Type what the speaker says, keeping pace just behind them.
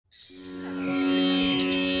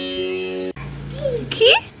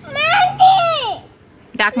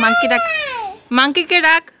ডাক, মাংকি ডাক, মাংকিকে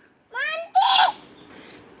ডাক,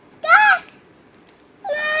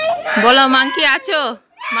 বলো মাংকি আছো,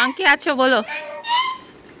 মাংকি আছো বলো।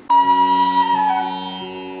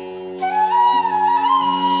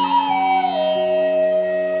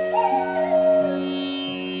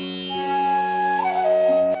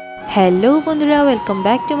 হ্যালো বন্ধুরা, welcome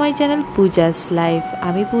back to my channel Puja's life.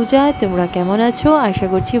 আমি পূজা, তোমরা কেমন আছো? আশা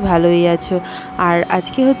করছি ভালোই আছো। আর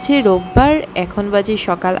আজকে হচ্ছে রোববার, এখন বাজে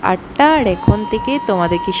সকাল 8টা। আর এখন থেকে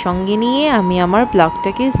তোমাদেরকে সঙ্গে নিয়ে আমি আমার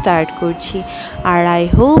ব্লগটাকে স্টার্ট করছি। আর আই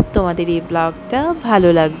হোপ তোমাদের এই ব্লগটা ভালো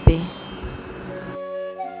লাগবে।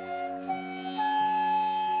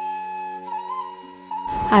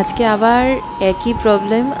 আজকে আবার একই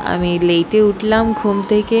প্রবলেম, আমি লেটে উঠলাম ঘুম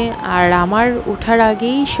থেকে। আর আমার ওঠার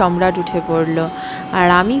আগেই সম্রাট উঠে পড়লো। আর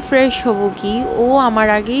আমি ফ্রেশ হব কি, ও আমার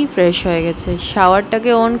আগেই ফ্রেশ হয়ে গেছে।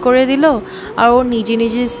 শাওয়ারটাকে অন করে দিল আর ও নিজে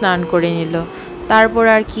নিজে স্নান করে নিল। তারপর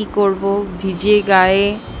আর কি করব, ভিজে গায়ে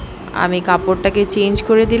আমি কাপড়টাকে চেঞ্জ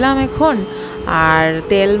করে দিলাম এখন। আর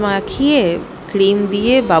তেল মাখিয়ে ক্রিম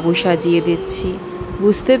দিয়ে বাবু সাজিয়ে দিচ্ছি।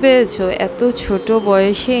 বুঝতে পেরেছো, এত ছোট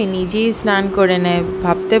বয়সে নিজেই স্নান করে নেয়,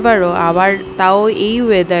 ভাবতে পারো, আবার তাও এই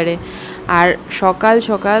ওয়েদারে। আর সকাল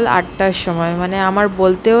সকাল 8টার সময়, মানে আমার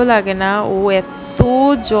বলতেও লাগে না ও এত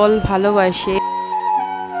জল ভালোবাসে।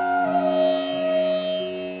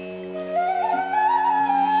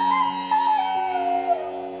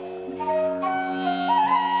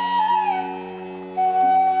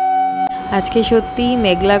 আজকে সত্যি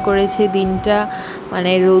মেঘলা করেছে দিনটা,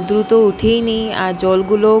 মানে রৌদ্র তো উঠেই নেই। আর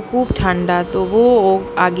জলগুলো খুব ঠান্ডা, তবুও ও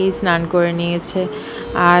আগেই স্নান করে নিয়েছে।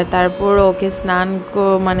 আর তারপর ওকে স্নান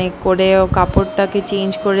করে ও কাপড়টাকে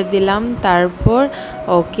চেঞ্জ করে দিলাম। তারপর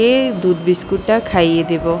ওকে দুধ বিস্কুটটা খাইয়ে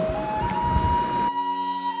দেবো।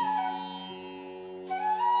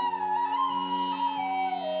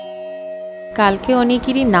 কালকে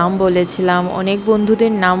অনেকেরই নাম বলেছিলাম, অনেক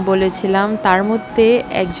বন্ধুদের নাম বলেছিলাম। তার মধ্যে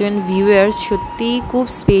একজন ভিউয়ার্স সত্যি খুব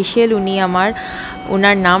স্পেশাল, উনি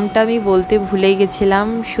ওনার নামটা আমি বলতে ভুলে গেছিলাম।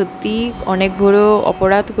 সত্যি অনেক বড়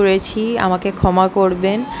অপরাধ করেছি, আমাকে ক্ষমা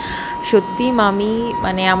করবেন। সত্যি মামি,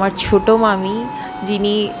 মানে আমার ছোট মামি,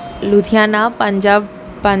 যিনি লুধিয়ানা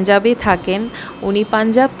পাঞ্জাবে থাকেন, উনি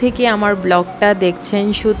পাঞ্জাব থেকে আমার ব্লগটা দেখছেন।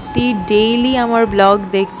 সত্যি ডেইলি আমার ব্লগ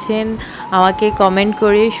দেখছেন, আমাকে কমেন্ট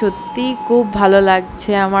করে। সত্যি খুব ভালো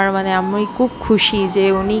লাগছে আমার, মানে আমি খুব খুশি যে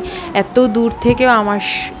উনি এত দূর থেকেও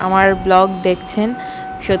আমার ব্লগ দেখছেন।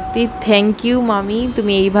 সত্যি থ্যাংক ইউ মামি,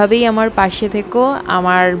 তুমি এইভাবেই আমার পাশে থেকো,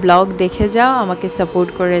 আমার ব্লগ দেখে যাও, আমাকে সাপোর্ট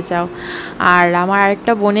করে যাও। আর আমার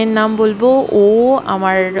আরেকটা বোনের নাম বলবো, ও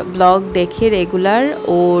আমার ব্লগ দেখে রেগুলার,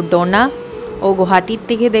 ও ডোনা, ও গুয়াহাটির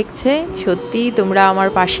থেকে দেখছে। সত্যি তোমরা আমার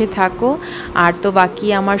পাশে থাকো। আর তো বাকি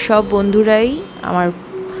আমার সব বন্ধুরাই আমার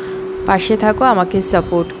পাশে থাকো, আমাকে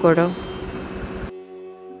সাপোর্ট করো।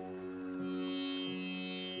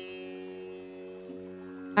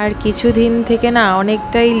 আর কিছুদিন থেকে না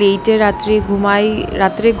অনেকটাই লেটে রাত্রে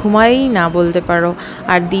ঘুমাই না বলতে পারো।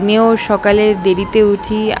 আর দিনেও সকালে দেরিতে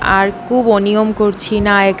উঠি। আর খুব অনিয়ম করছি,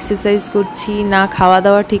 না এক্সারসাইজ করছি, না খাওয়া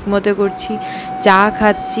দাওয়া ঠিকমতো করছি। চা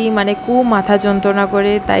খাচ্ছি, মানে খুব মাথা যন্ত্রণা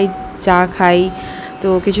করে, তাই চা খাই। তো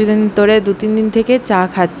কিছুদিন ধরে 2-3 দিন থেকে চা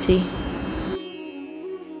খাচ্ছি।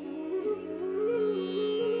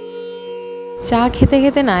 চা খেতে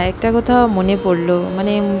খেতে না একটা কথা মনে পড়লো,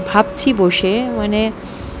 মানে ভাবছি বসে, মানে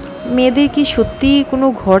মেয়েদের কি সত্যি কোনো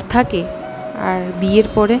ঘর থাকে আর বিয়ের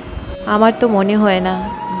পরে? আমার তো মনে হয় না।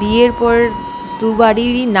 বিয়ের পর দু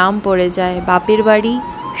বাড়িরই নাম পড়ে যায়, বাপের বাড়ি,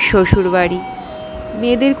 শ্বশুর বাড়ি।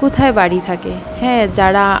 মেয়েদের কোথায় বাড়ি থাকে? হ্যাঁ,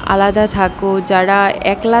 যারা আলাদা থাকো, যারা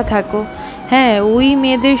একলা থাকো, হ্যাঁ ওই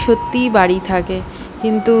মেয়েদের সত্যিই বাড়ি থাকে।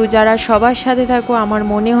 কিন্তু যারা সবার সাথে থাকো, আমার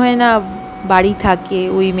মনে হয় না বাড়ি থাকে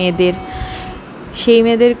ওই মেয়েদের। সেই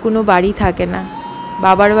মেয়েদের কোনো বাড়ি থাকে না,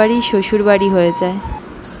 বাবার বাড়ি শ্বশুর বাড়ি হয়ে যায়।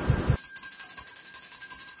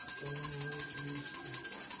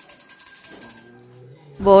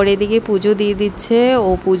 বর এদিকে পুজো দিয়ে দিচ্ছে, ও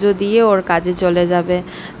পুজো দিয়ে ওর কাজে চলে যাবে।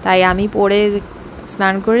 তাই আমি পরে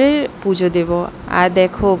স্নান করে পুজো দেব। আর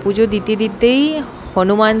দেখো, পুজো দিতে দিতেই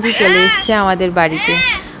হনুমানজি চলে এসছে আমাদের বাড়িতে।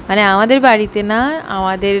 মানে আমাদের বাড়িতে না,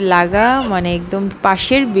 আমাদের লাগা, মানে একদম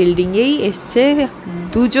পাশের বিল্ডিংয়েই এসছে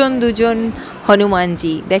দুজন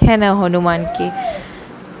হনুমানজি। দেখে না হনুমানকে।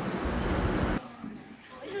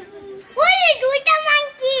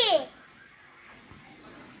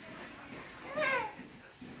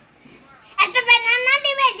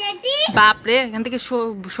 বাপরে, এখান থেকে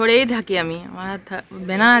সরেই থাকি আমি, আমার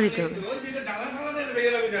বেনানা দিতে হবে।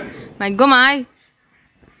 ভাগ্য মাই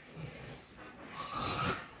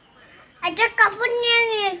একটা কাপড় নিয়ে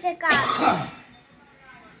নিয়েছে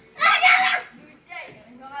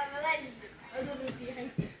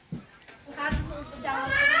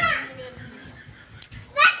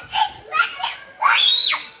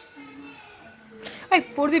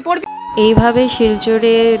এইভাবে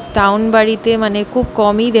শিলচরে টাউন বাড়িতে মানে খুব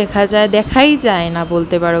কমই দেখা যায়, দেখাই যায় না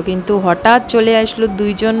বলতে পারো, কিন্তু হঠাৎ চলে আসলো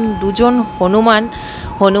দুজন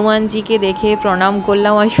হনুমানজিকে দেখে প্রণাম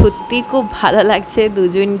করলাম। আর সত্যি খুব ভালো লাগছে,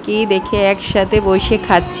 দুজনকেই দেখে একসাথে বসে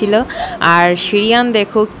খাচ্ছিল। আর শিরিয়ান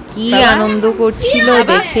দেখো কি আনন্দ করছিল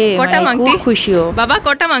দেখে, মানে খুব খুশিও। বাবা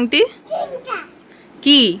কটা মাংটি?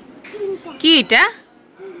 কি কি এটা?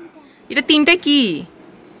 এটা তিনটা কি?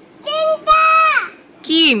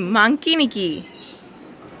 কি মাংকি নাকি?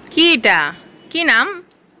 কি এটা? কি নাম?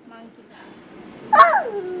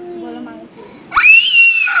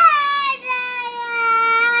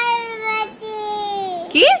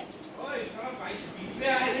 কি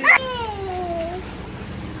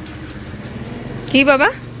কি বাবা?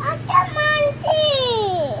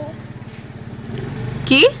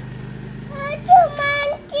 কি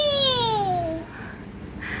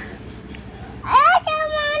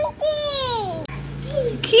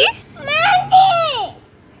কি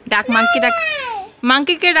ডাক মাংকি, ডাক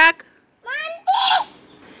মাংকিকে ডাক,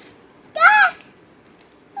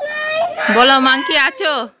 বলো মাংকি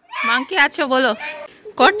আছো, মাংকি আছো বলো।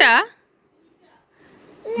 কটা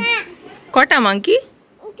কটা মাংকি?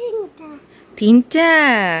 তিনটা।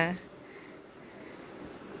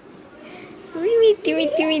 মিটি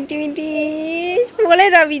মিটি মিটি মিটি বলে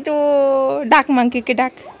যাবি তো, ডাক মাংকিকে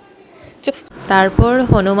ডাক। তারপর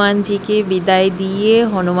হনুমানজিকে বিদায় দিয়ে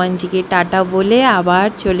হনুমানজিকে টাটা বলে আবার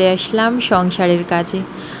চলে আসলাম সংসারের কাজে।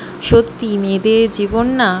 সত্যি মেয়েদের জীবন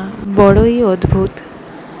না বড়ই অদ্ভুত।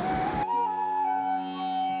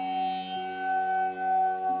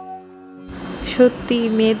 সত্যি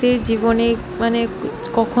মেয়েদের জীবনে মানে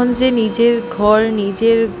কখন যে নিজের ঘর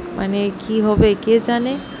নিজের মানে কি হবে কে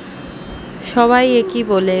জানে। সবাই একই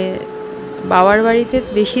বলে, বাবার বাড়িতে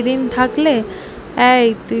বেশি দিন থাকলে এই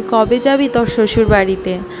তুই কবে যাবি তোর শ্বশুর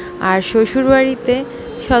বাড়িতে, আর শ্বশুর বাড়িতে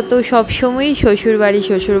সবসময়ই শ্বশুরবাড়ি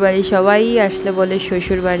সবাই আসলে বলে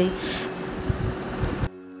শ্বশুরবাড়ি।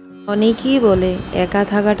 অনেকেই বলে একা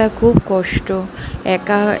থাকাটা খুব কষ্ট,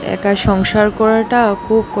 একা একা সংসার করাটা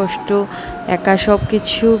খুব কষ্ট, একা সব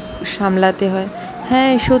কিছু সামলাতে হয়।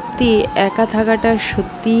 হ্যাঁ সত্যি একা থাকাটা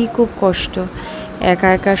সত্যিই খুব কষ্ট, একা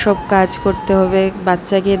একা সব কাজ করতে হবে,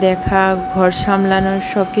 বাচ্চাকে দেখা, ঘর সামলানোর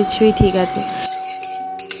সব কিছুই ঠিক আছে।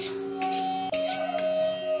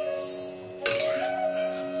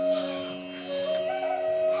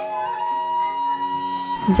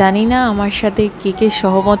 জানি না আমার সাথে কে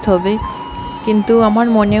সহমত হবে, কিন্তু আমার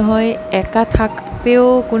মনে হয় একা থাকতেও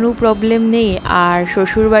কোনো প্রবলেম নেই, আর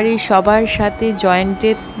শ্বশুরবাড়ির সবার সাথে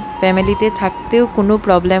জয়েন্টেড ফ্যামিলিতে থাকতেও কোনো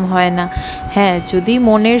প্রবলেম হয় না। হ্যাঁ যদি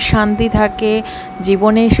মনের শান্তি থাকে,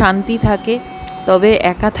 জীবনে শান্তি থাকে, তবে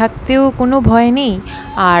একা থাকতেও কোনো ভয় নেই।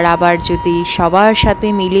 আর আবার যদি সবার সাথে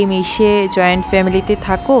মিলেমিশে জয়েন্ট ফ্যামিলিতে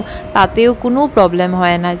থাকো তাতেও কোনো প্রবলেম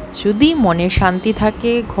হয় না, যদি মনে শান্তি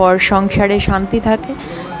থাকে, ঘর সংসারে শান্তি থাকে।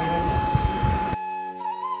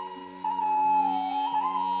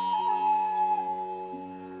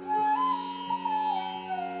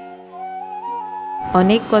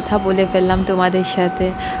 অনেক কথা বলে ফেললাম তোমাদের সাথে,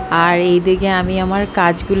 আর এইদিকে আমি আমার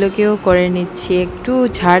কাজগুলোকেও করে নিচ্ছি, একটু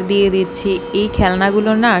ঝাড় দিয়ে দিচ্ছি। এই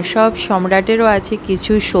খেলনাগুলো না সব সম্রাটেরও আছে,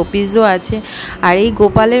 কিছু শোপিসও আছে। আর এই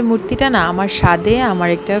গোপালের মূর্তিটা না আমার স্বাদে আমার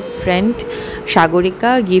একটা ফ্রেন্ড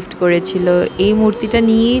সাগরিকা গিফট করেছিল। এই মূর্তিটা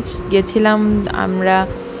নিয়েই গেছিলাম আমরা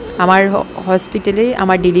আমার হসপিটালে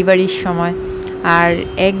আমার ডেলিভারির সময়, আর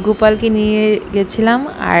এক গোপালকে নিয়ে গেছিলাম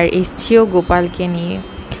আর এসছিও গোপালকে নিয়ে।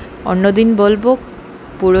 অন্যদিন বলবো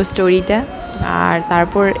পুরো স্টোরিটা। আর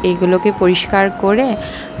তারপর এগুলোকে পরিষ্কার করে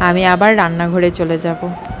আমি আবার রান্নাঘরে চলে যাব।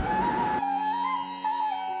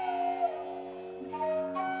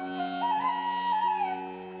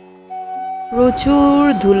 প্রচুর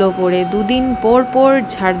ধুলো পড়ে, দুদিন পর পর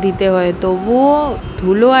ঝাড় দিতে হয়, তবুও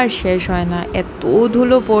ধুলো আর শেষ হয় না, এত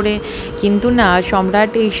ধুলো পড়ে। কিন্তু না,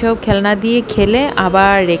 সম্রাট এইসব খেলনা দিয়ে খেলে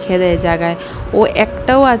আবার রেখে দেয় জায়গায়। ও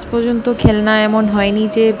একটাও আজ পর্যন্ত খেলনা এমন হয়নি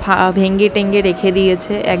যে ভেঙে টেঙ্গে রেখে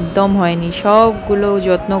দিয়েছে, একদম হয়নি, সবগুলো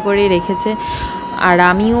যত্ন করে রেখেছে। আর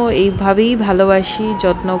আমিও এইভাবেই ভালোবাসি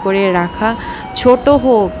যত্ন করে রাখা, ছোট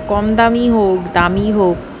হোক, কম দামি হোক, দামি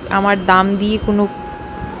হোক, আমার দাম দিয়ে কোনো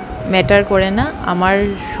ম্যাটার করে না। আমার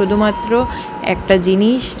শুধুমাত্র একটা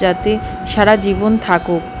জিনিস যাতে সারা জীবন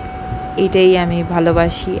থাকুক, এটাই আমি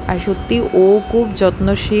ভালোবাসি। আর সত্যি ও খুব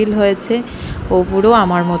যত্নশীল হয়েছে, ও পুরো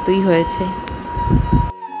আমার মতোই হয়েছে।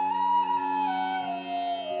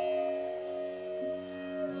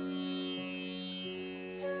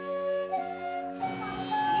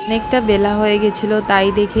 অনেকটা বেলা হয়ে গেছিলো, তাই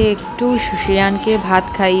দেখে একটু শ্রেয়ানকে ভাত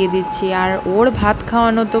খাইয়ে দিচ্ছি। আর ওর ভাত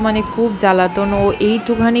খাওয়ানো তো মানে খুব জ্বালাতন, ও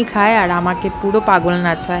এইটুখানি খায় আর আমাকে পুরো পাগল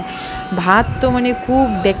নাচায়। ভাত তো মানে খুব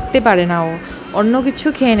দেখতে পারে না, ও অন্য কিছু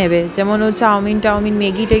খেয়ে নেবে, যেমন ও চাউমিন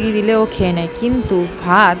ম্যাগি ট্যাগি দিলে ও খেয়ে নেয়, কিন্তু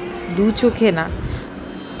ভাত দু চোখে না।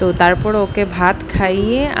 তো তারপর ওকে ভাত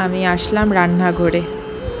খাইয়ে আমি আসলাম রান্নাঘরে।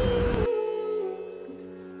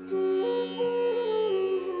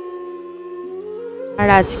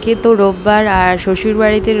 আর আজকে তো রোববার, আর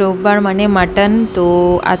শ্বশুরবাড়িতে রোববার মানে মাটন, তো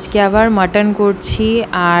আজকে আবার মাটন করছি।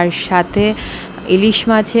 আর সাথে ইলিশ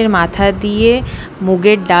মাছের মাথা দিয়ে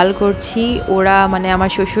মুগের ডাল করছি। ওরা মানে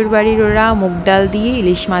আমার শ্বশুরবাড়ির ওরা মুগ ডাল দিয়ে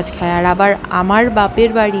ইলিশ মাছ খায়, আর আবার আমার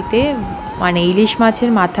বাপের বাড়িতে মানে ইলিশ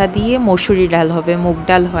মাছের মাথা দিয়ে মসুরি ডাল হবে, মুগ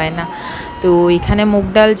ডাল হয় না। তো এখানে মুগ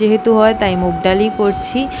ডাল যেহেতু হয় তাই মুগ ডালই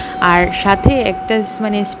করছি। আর সাথে একটা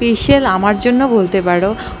মানে স্পেশাল আমার জন্য বলতে পারো,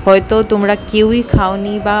 হয়তো তোমরা কেউই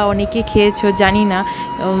খাওনি বা অনেকে খেয়েছো জানি না,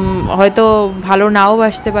 হয়তো ভালো নাও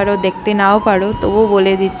বাসতে পারো, দেখতে নাও পারো, তবুও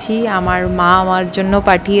বলে দিচ্ছি আমার মা আমার জন্য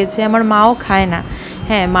পাঠিয়েছে। আমার মাও খায় না,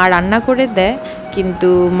 হ্যাঁ মা রান্না করে দেয় কিন্তু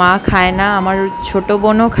মা খায় না, আমার ছোটো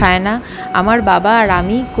বোনও খায় না। আমার বাবা আর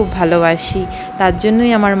আমি খুব ভালোবাসি, তার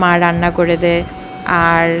জন্যই আমার মা রান্না করে দেয়।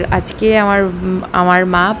 আর আজকে আমার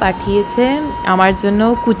মা পাঠিয়েছে আমার জন্য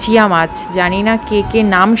কুচিয়া মাছ। জানি না কে কে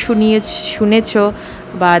নাম শুনেছো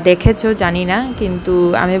বা দেখেছো জানি না, কিন্তু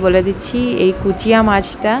আমি বলে দিচ্ছি এই কুচিয়া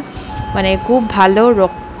মাছটা মানে খুব ভালো,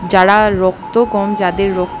 যারা যাদের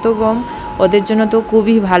রক্ত কম ওদের জন্য তো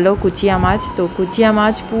খুবই ভালো কুচিয়া মাছ। তো কুচিয়া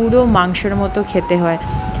মাছ পুরো মাংসের মতো খেতে হয়,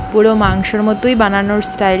 পুরো মাংসের মতোই বানানোর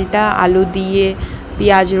স্টাইলটা, আলু দিয়ে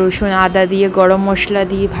পেঁয়াজ রসুন আদা দিয়ে গরম মশলা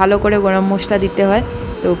দিয়ে ভালো করে গরম মশলা দিতে হয়,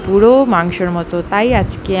 তো পুরো মাংসের মতো। তাই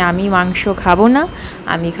আজকে আমি মাংস খাবো না,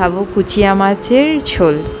 আমি খাবো কুচিয়া মাছের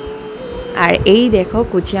ঝোল। আর এই দেখো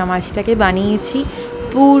কুচিয়া মাছটাকে বানিয়েছি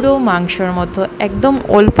পুরো মাংসর মতো, একদম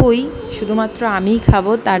অল্পই, শুধুমাত্র আমিই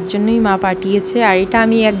খাবো, তার জন্যই মা পাঠিয়েছে। আর এটা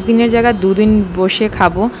আমি একদিনের জায়গায় দুদিন বসে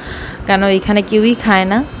খাবো, কেন এখানে কেউই খায়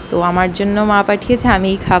না, তো আমার জন্য মা পাঠিয়েছে,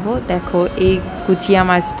 আমিই খাবো। দেখো এই কুচিয়া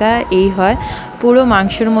মাছটা এই হয় পুরো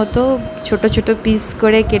মাংসের মতো, ছোট ছোট পিস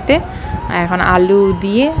করে কেটে এখন আলু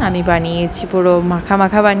দিয়ে আমি বানিয়েছি, পুরো মাখা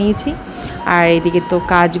মাখা বানিয়েছি। আর এদিকে তো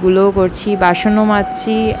কাজগুলোও করছি, বাসনও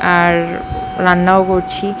মাজছি আর রান্নাও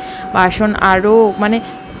করছি। বাসন আরও মানে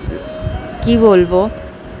কি বলবো,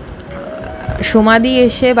 সমাধি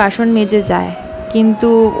এসে বাসন মেজে যায়, কিন্তু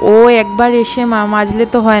ও একবার এসে মাজলে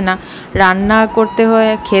তো হয় না, রান্না করতে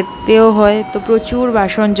হয়, খেতেও হয়, তো প্রচুর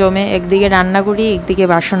বাসন জমে, একদিকে রান্না করি একদিকে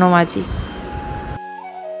বাসনও মাজি।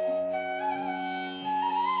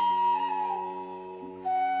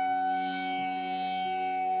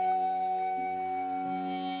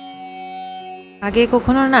 আগে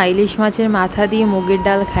কখনো না ইলিশ মাছের মাথা দিয়ে মুগের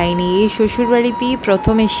ডাল খাইনি, এই শ্বশুরবাড়িতেই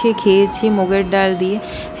প্রথম এসে খেয়েছি মুগের ডাল দিয়ে।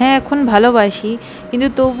 হ্যাঁ এখন ভালোবাসি, কিন্তু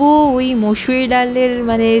তবু ওই মসুরি ডালের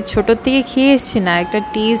মানে ছোটোর থেকে খেয়ে এসছি না, একটা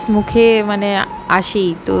টেস্ট মুখে মানে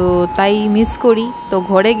আসেই, তো তাই মিস করি। তো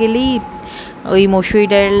ঘরে গেলেই ওই মসুরি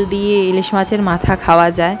ডাল দিয়ে ইলিশ মাছের মাথা খাওয়া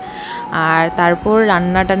যায়। আর তারপর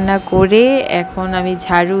রান্না টান্না করে এখন আমি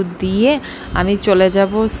ঝাড়ু দিয়ে আমি চলে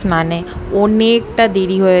যাব স্নানে। অনেকটা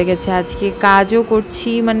দেরি হয়ে গেছে, আজকে কাজও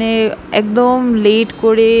করছি মানে একদম লেট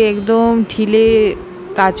করে, একদম ঢিলে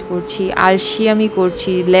কাজ করছি, আলসি আমি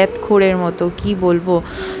করছি লেতখোরের মতো, কি বলবো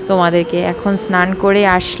তোমাদেরকে। এখন স্নান করে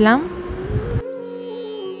আসলাম।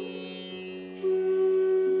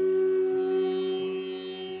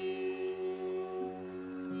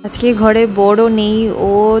 আজকে ঘরে বড় নেই,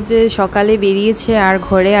 ও যে সকালে বেরিয়েছে আর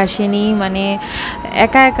ঘরে আসেনি, মানে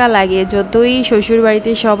একা একা লাগে যতই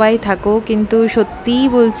শ্বশুরবাড়িতে সবাই থাকো, কিন্তু সত্যিই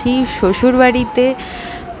বলছি শ্বশুরবাড়িতে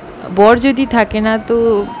বর যদি থাকে না তো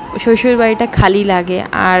শ্বশুরবাড়িটা খালি লাগে।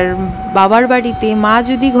 আর বাবার বাড়িতে মা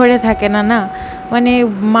যদি ঘরে থাকে না না, মানে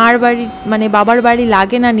মার বাড়ি মানে বাবার বাড়ি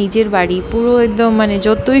লাগে না, নিজের বাড়ি পুরো একদম, মানে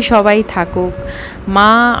যতই সবাই থাকুক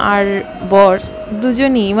মা আর বর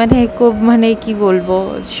দুজনই মানে খুব মানে কি বলবো,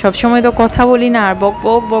 সবসময় তো কথা বলি না, আর বক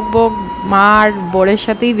বক বক বক মা আর বরের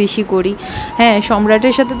সাথেই বেশি করি। হ্যাঁ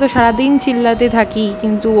সম্রাটের সাথে তো সারাদিন চিল্লাতে থাকি,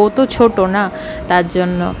 কিন্তু ও তো ছোট না, তার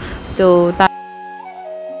জন্য। তো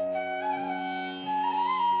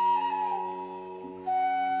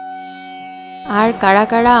আর কারা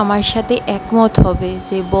কারা আমার সাথে একমত হবে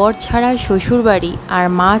যে বর ছাড়া শ্বশুরবাড়ি আর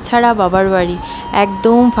মা ছাড়া বাবার বাড়ি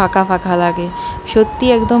একদম ফাঁকা ফাঁকা লাগে, সত্যি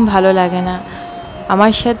একদম ভালো লাগে না।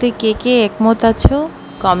 আমার সাথে কে কে একমত আছো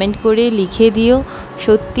কমেন্ট করে লিখে দিও।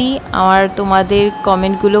 সত্যি আমার তোমাদের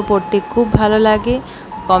কমেন্টগুলো পড়তে খুব ভালো লাগে,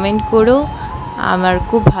 কমেন্ট করো, আমার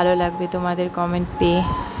খুব ভালো লাগবে তোমাদের কমেন্ট পেয়ে।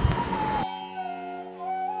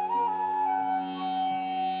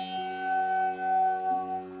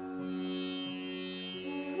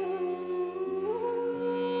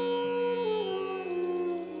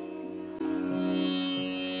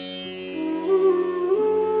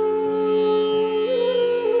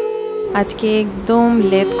 আজকে একদম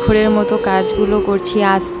লেদখড়ের মতো কাজগুলো করছি,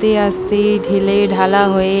 আস্তে আস্তে ঢেলে ঢালা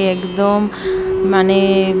হয়ে একদম মানে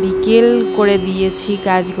বিকেল করে দিয়েছি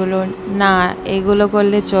কাজগুলো। না, এগুলো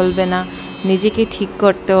করলে চলবে না, নিজেকে ঠিক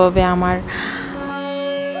করতে হবে আমার।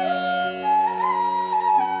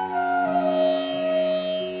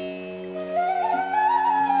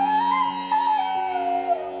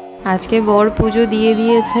 আজকে বর পুজো দিয়ে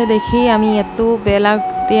দিয়েছে দেখেই আমি এত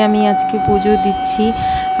বেলাতে আমি আজকে পুজো দিচ্ছি,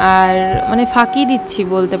 আর মানে ফাঁকি দিচ্ছি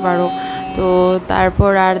বলতে পারো। তো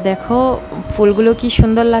তারপর আর দেখো ফুলগুলো কি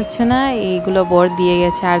সুন্দর লাগছে না, এইগুলো বর দিয়ে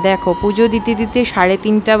গেছে। আর দেখো পুজো দিতে দিতে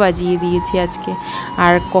 3:30 বাজিয়ে দিয়েছি আজকে,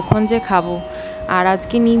 আর কখন যে খাবো। আর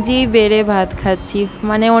আজকে নিজেই বেড়ে ভাত খাচ্ছি,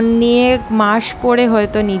 মানে অনেক মাস পরে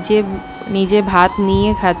হয়তো নিজে ভাত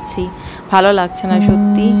নিয়ে খাচ্ছি, ভালো লাগছে না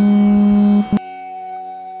সত্যি।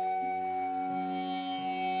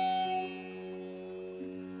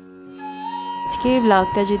 আজকের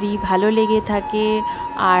ব্লগটা যদি ভালো লেগে থাকে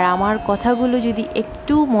আর আমার কথাগুলো যদি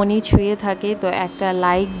একটু মনে ছুঁয়ে থাকে তো একটা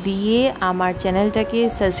লাইক দিয়ে আমার চ্যানেলটাকে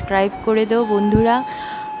সাবস্ক্রাইব করে দাও বন্ধুরা।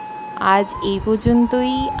 আজ এই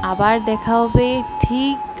পর্যন্তই, আবার দেখা হবে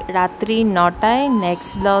ঠিক রাত্রি 9টায়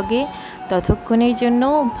নেক্সট ব্লগে। ততক্ষণের জন্য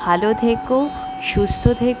ভালো থেকো, সুস্থ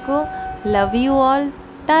থেকো, লাভ ইউ অল,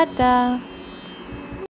 টাটা।